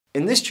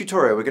In this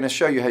tutorial, we're going to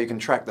show you how you can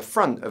track the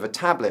front of a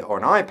tablet or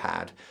an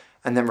iPad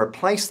and then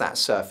replace that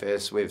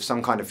surface with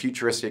some kind of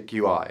futuristic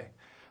UI.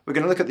 We're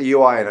going to look at the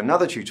UI in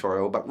another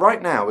tutorial, but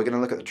right now we're going to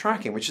look at the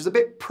tracking, which is a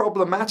bit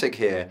problematic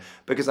here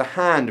because a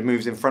hand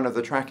moves in front of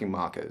the tracking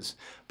markers.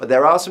 But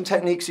there are some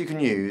techniques you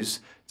can use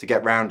to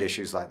get around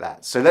issues like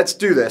that. So let's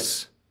do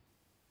this.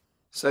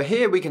 So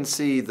here we can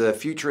see the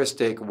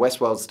futuristic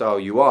Westworld style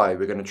UI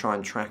we're going to try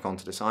and track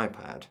onto this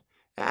iPad.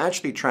 It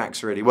actually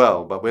tracks really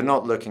well, but we're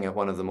not looking at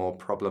one of the more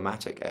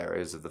problematic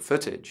areas of the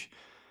footage.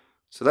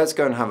 So let's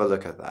go and have a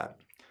look at that.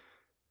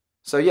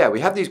 So yeah, we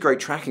have these great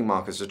tracking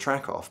markers to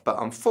track off,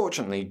 but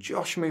unfortunately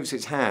Josh moves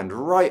his hand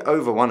right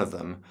over one of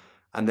them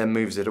and then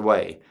moves it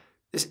away.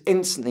 This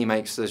instantly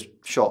makes the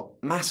shot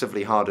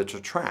massively harder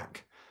to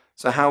track.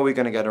 So how are we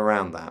going to get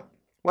around that?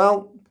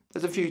 Well,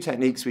 there's a few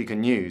techniques we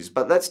can use,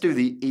 but let's do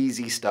the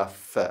easy stuff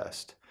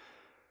first.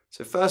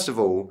 So first of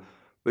all,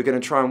 we're going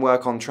to try and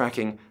work on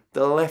tracking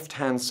the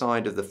left-hand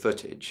side of the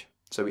footage.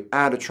 So we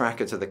add a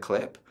tracker to the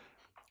clip,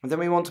 and then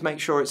we want to make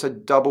sure it's a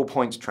double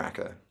points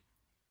tracker.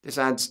 This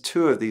adds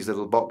two of these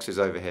little boxes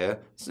over here.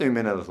 Zoom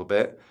in a little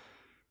bit.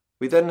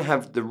 We then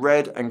have the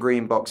red and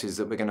green boxes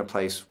that we're going to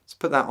place. Let's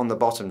put that on the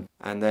bottom,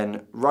 and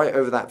then right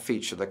over that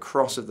feature, the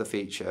cross of the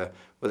feature,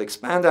 we'll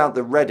expand out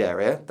the red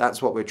area,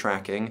 that's what we're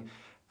tracking,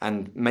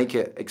 and make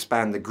it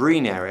expand the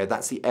green area,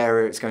 that's the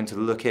area it's going to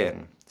look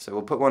in. So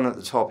we'll put one at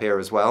the top here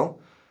as well,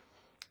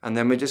 and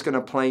then we're just going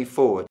to play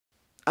forward.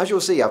 As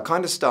you'll see, I've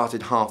kind of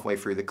started halfway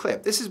through the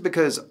clip. This is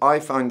because I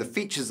find the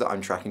features that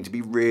I'm tracking to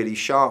be really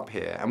sharp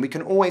here, and we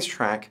can always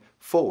track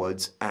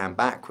forwards and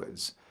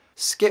backwards.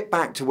 Skip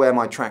back to where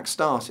my track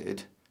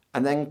started,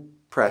 and then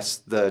press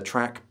the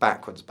track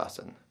backwards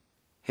button.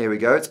 Here we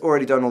go, it's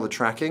already done all the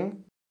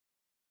tracking.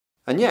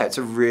 And yeah, it's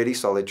a really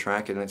solid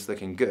track and it's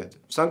looking good.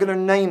 So I'm going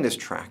to name this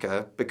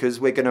tracker because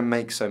we're going to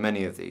make so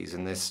many of these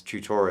in this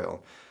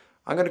tutorial.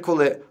 I'm going to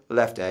call it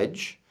left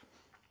edge,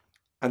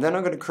 and then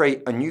I'm going to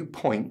create a new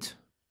point,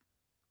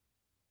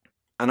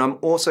 and I'm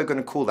also going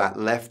to call that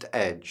left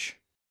edge.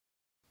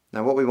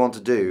 Now what we want to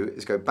do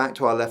is go back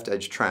to our left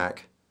edge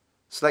track,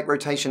 select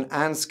rotation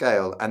and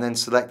scale, and then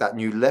select that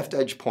new left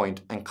edge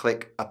point and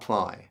click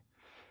apply.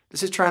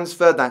 This has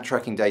transferred that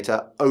tracking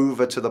data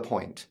over to the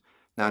point.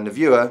 Now in the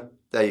viewer,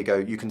 there you go,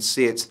 you can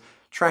see it's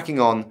tracking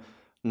on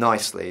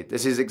nicely.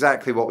 This is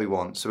exactly what we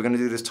want. So we're going to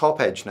do this top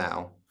edge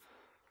now.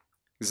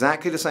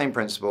 Exactly the same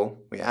principle.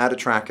 We add a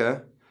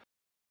tracker.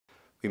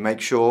 We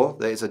make sure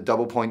that it's a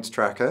double points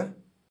tracker.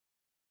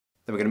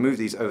 Then we're going to move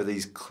these over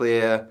these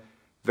clear,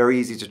 very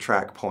easy to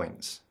track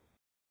points.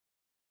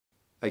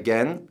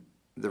 Again,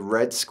 the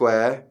red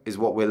square is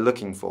what we're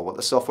looking for, what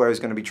the software is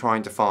going to be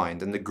trying to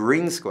find, and the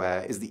green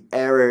square is the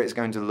area it's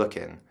going to look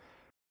in.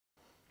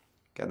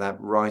 Get that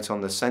right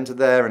on the center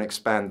there and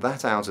expand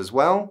that out as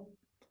well.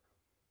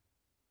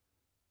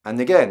 And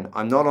again,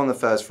 I'm not on the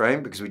first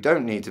frame because we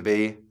don't need to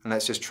be, and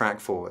let's just track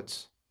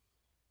forwards.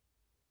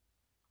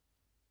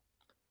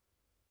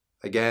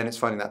 Again, it's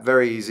finding that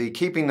very easy.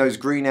 Keeping those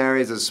green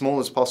areas as small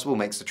as possible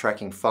makes the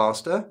tracking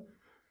faster.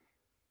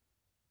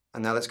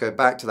 And now let's go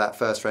back to that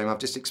first frame. I've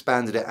just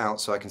expanded it out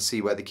so I can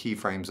see where the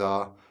keyframes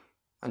are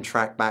and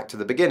track back to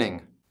the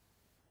beginning.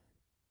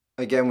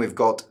 Again, we've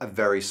got a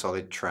very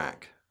solid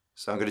track.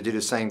 So I'm going to do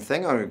the same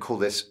thing. I'm going to call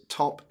this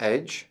top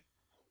edge.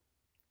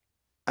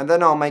 And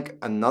then I'll make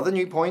another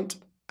new point,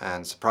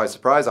 and surprise,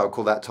 surprise, I'll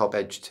call that top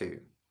edge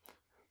too.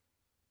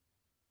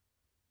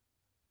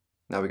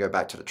 Now we go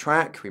back to the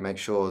track, we make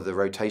sure the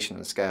rotation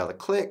and scale are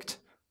clicked,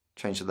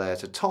 change the layer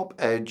to top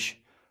edge,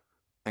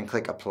 and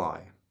click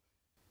apply.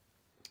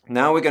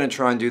 Now we're going to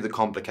try and do the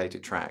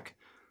complicated track,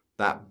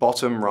 that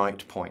bottom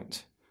right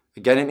point.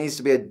 Again, it needs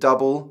to be a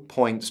double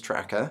points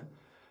tracker.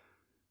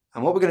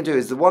 And what we're going to do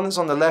is the one that's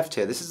on the left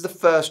here, this is the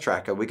first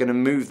tracker, we're going to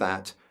move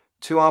that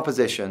to our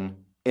position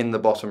in the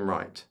bottom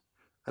right.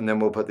 And then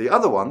we'll put the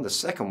other one, the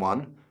second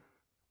one,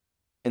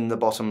 in the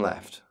bottom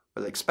left.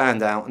 We'll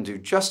expand out and do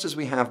just as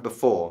we have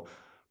before.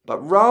 But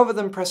rather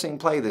than pressing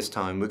play this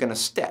time, we're going to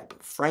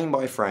step frame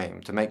by frame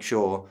to make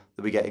sure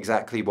that we get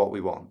exactly what we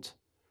want.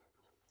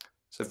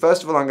 So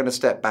first of all, I'm going to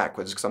step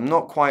backwards because I'm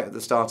not quite at the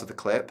start of the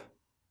clip.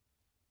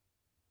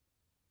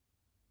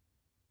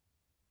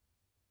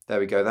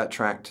 There we go, that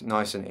tracked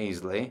nice and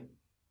easily.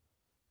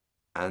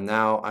 And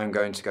now I'm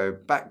going to go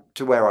back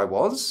to where I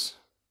was,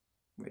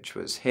 which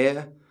was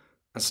here,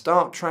 and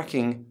start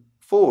tracking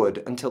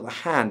forward until the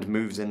hand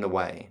moves in the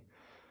way.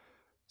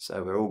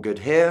 So we're all good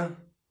here.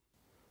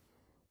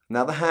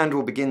 Now the hand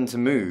will begin to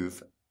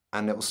move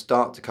and it will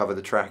start to cover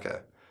the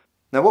tracker.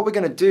 Now what we're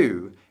going to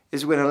do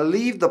is we're going to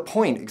leave the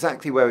point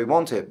exactly where we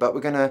want it, but we're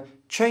going to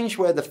change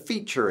where the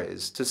feature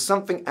is to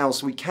something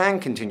else we can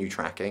continue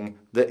tracking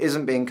that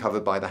isn't being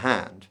covered by the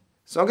hand.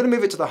 So I'm going to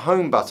move it to the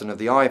home button of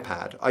the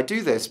iPad. I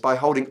do this by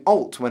holding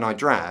Alt when I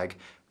drag,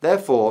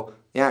 therefore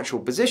the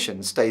actual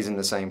position stays in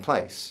the same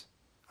place.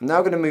 I'm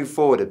now going to move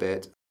forward a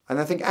bit, and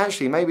I think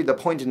actually maybe the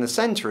point in the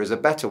center is a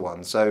better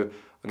one, so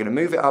I'm going to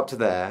move it up to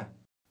there,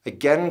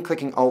 again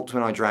clicking Alt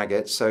when I drag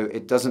it so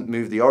it doesn't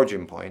move the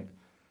origin point,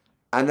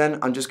 and then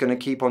I'm just going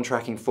to keep on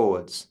tracking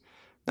forwards.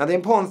 Now the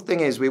important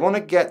thing is we want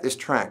to get this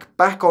track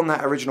back on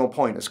that original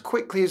point as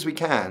quickly as we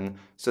can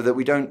so that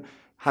we don't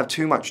have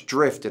too much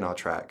drift in our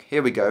track.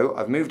 Here we go,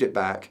 I've moved it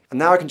back, and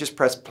now I can just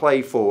press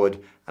play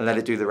forward and let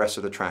it do the rest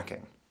of the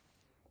tracking.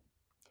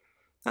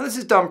 Now this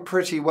is done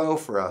pretty well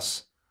for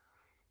us.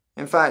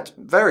 In fact,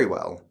 very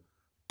well.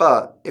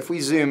 But if we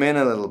zoom in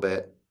a little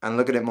bit and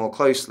look at it more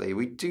closely,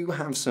 we do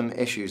have some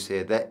issues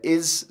here. There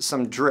is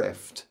some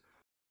drift.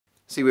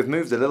 See, we've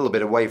moved a little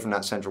bit away from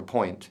that central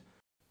point.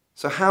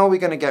 So how are we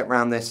going to get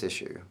around this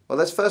issue? Well,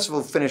 let's first of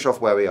all finish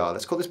off where we are.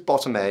 Let's call this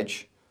bottom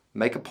edge,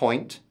 make a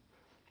point.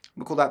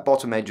 We'll call that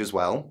bottom edge as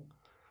well.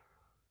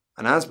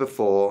 And as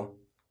before,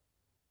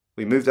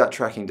 we move that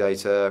tracking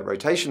data,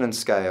 rotation and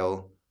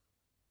scale,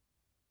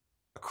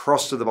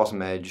 across to the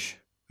bottom edge,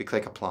 we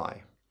click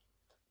apply.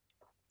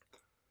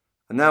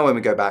 And now when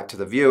we go back to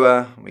the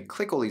viewer, and we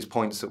click all these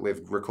points that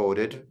we've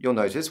recorded, you'll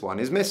notice one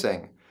is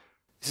missing.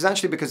 This is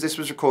actually because this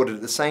was recorded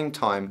at the same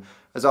time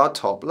as our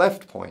top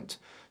left point.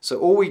 So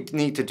all we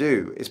need to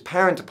do is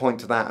parent a point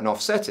to that and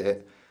offset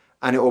it,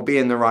 and it will be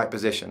in the right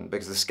position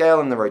because the scale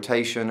and the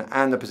rotation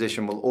and the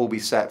position will all be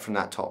set from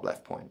that top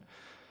left point.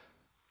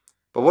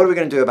 But what are we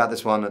going to do about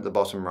this one at the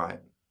bottom right?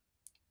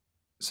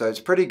 So it's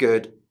pretty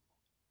good.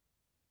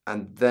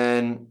 And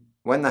then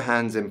when the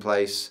hand's in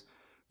place,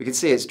 we can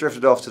see it's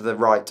drifted off to the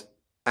right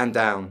and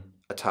down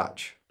a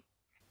touch.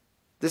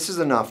 This is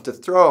enough to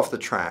throw off the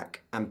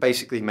track and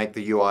basically make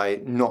the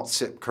UI not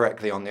sit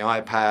correctly on the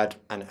iPad,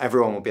 and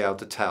everyone will be able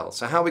to tell.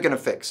 So how are we going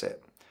to fix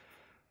it?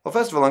 Well,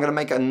 first of all, I'm going to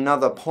make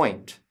another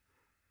point,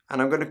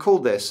 and I'm going to call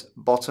this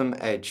bottom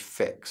edge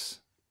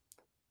fix.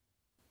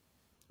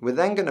 We're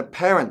then going to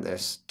parent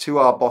this to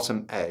our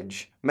bottom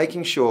edge,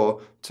 making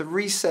sure to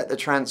reset the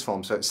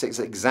transform so it sits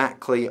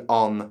exactly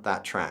on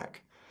that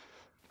track.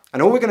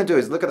 And all we're going to do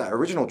is look at that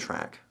original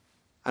track,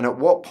 and at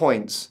what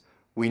points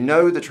we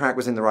know the track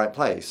was in the right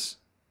place,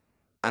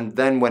 and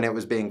then when it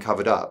was being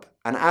covered up,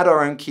 and add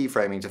our own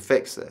keyframing to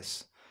fix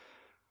this.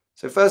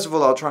 So first of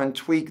all, I'll try and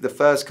tweak the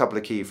first couple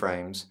of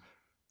keyframes,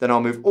 then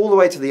I'll move all the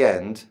way to the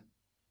end,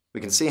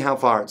 we can see how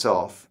far it's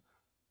off,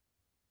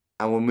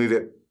 and we'll move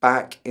it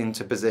back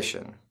into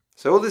position.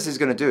 So all this is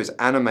going to do is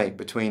animate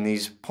between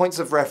these points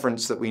of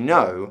reference that we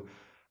know,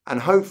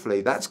 and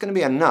hopefully that's going to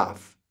be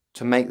enough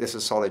to make this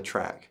a solid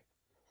track.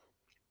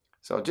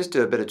 So I'll just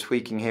do a bit of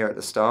tweaking here at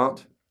the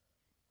start.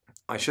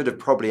 I should have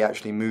probably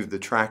actually moved the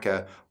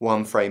tracker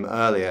one frame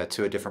earlier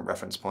to a different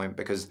reference point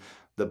because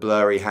the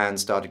blurry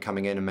hand started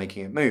coming in and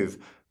making it move.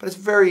 But it's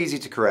very easy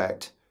to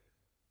correct.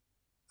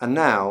 And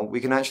now we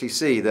can actually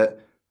see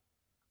that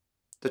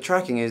the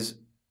tracking is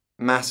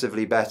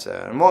massively better.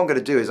 And what I'm going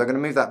to do is I'm going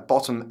to move that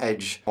bottom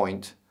edge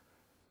point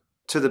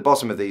to the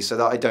bottom of these so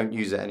that I don't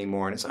use it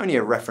anymore. And it's only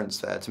a reference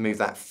there to move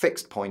that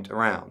fixed point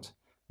around.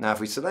 Now if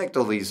we select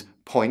all these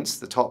points,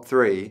 the top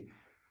three,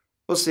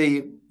 we'll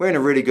see we're in a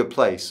really good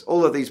place.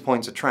 All of these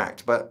points are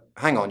tracked, but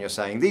hang on, you're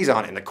saying these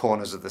aren't in the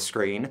corners of the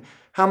screen.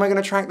 How am I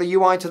going to track the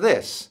UI to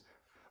this?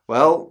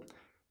 Well,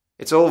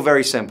 it's all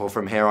very simple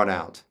from here on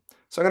out.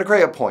 So I'm going to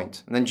create a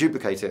point and then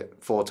duplicate it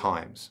 4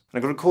 times. And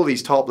I'm going to call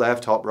these top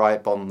left, top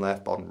right, bottom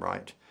left, bottom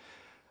right.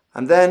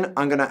 And then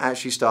I'm going to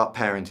actually start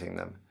parenting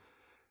them.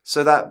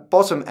 So that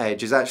bottom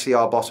edge is actually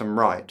our bottom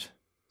right,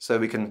 so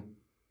we can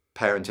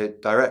parent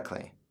it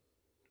directly.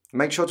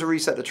 Make sure to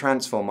reset the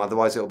transform,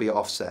 otherwise it will be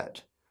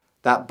offset.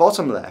 That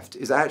bottom left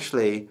is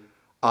actually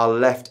our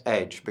left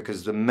edge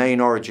because the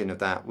main origin of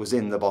that was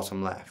in the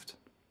bottom left.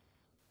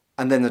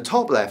 And then the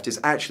top left is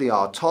actually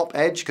our top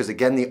edge because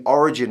again the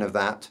origin of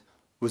that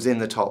was in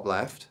the top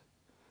left.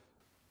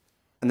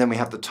 And then we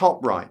have the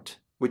top right,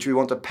 which we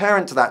want to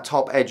parent to that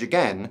top edge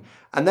again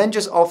and then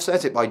just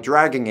offset it by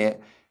dragging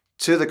it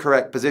to the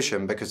correct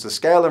position because the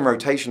scale and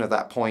rotation of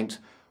that point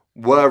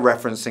were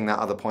referencing that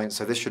other point,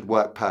 so this should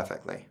work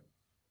perfectly.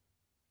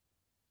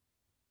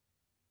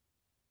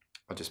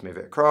 I'll just move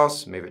it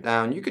across, move it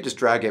down. You could just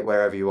drag it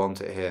wherever you want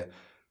it here.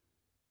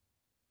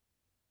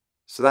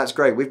 So that's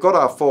great. We've got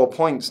our 4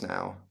 points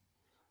now.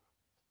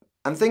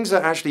 And things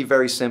are actually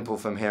very simple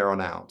from here on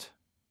out.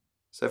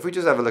 So if we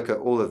just have a look at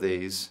all of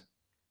these,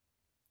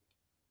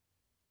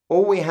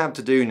 all we have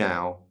to do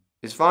now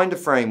is find a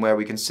frame where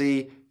we can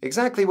see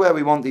exactly where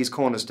we want these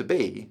corners to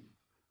be,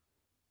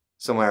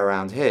 somewhere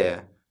around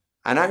here,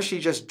 and actually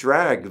just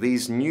drag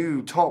these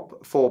new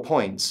top 4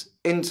 points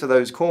into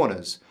those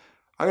corners.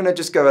 I'm going to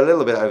just go a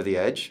little bit over the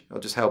edge. It'll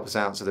just help us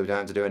out so that we don't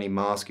have to do any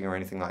masking or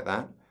anything like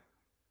that.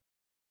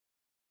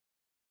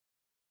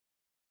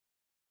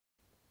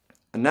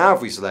 And now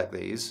if we select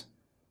these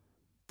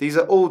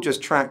are all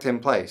just tracked in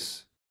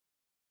place.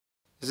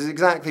 This is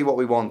exactly what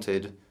we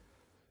wanted.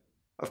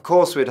 Of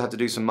course we'd have to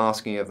do some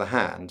masking of the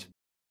hand.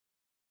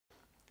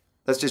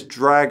 Let's just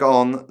drag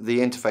on the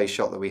interface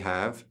shot that we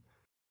have.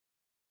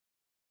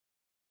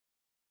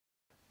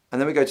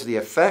 And then we go to the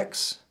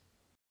effects.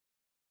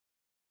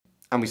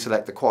 And we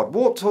select the quad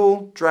warp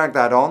tool, drag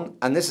that on,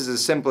 and this is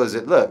as simple as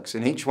it looks.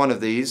 In each one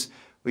of these,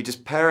 we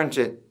just parent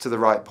it to the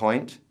right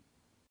point.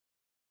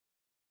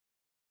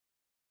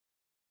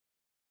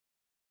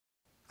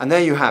 And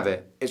there you have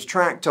it. It's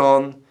tracked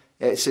on,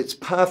 It sits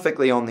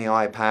perfectly on the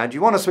iPad.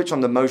 You want to switch on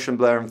the motion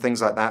blur and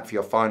things like that for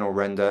your final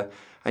render,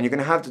 and you're going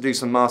to have to do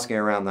some masking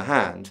around the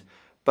hand.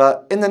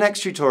 But in the next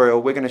tutorial,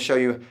 we're going to show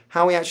you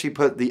how we actually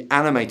put the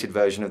animated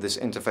version of this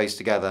interface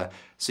together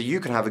so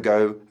you can have a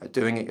go at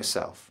doing it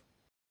yourself.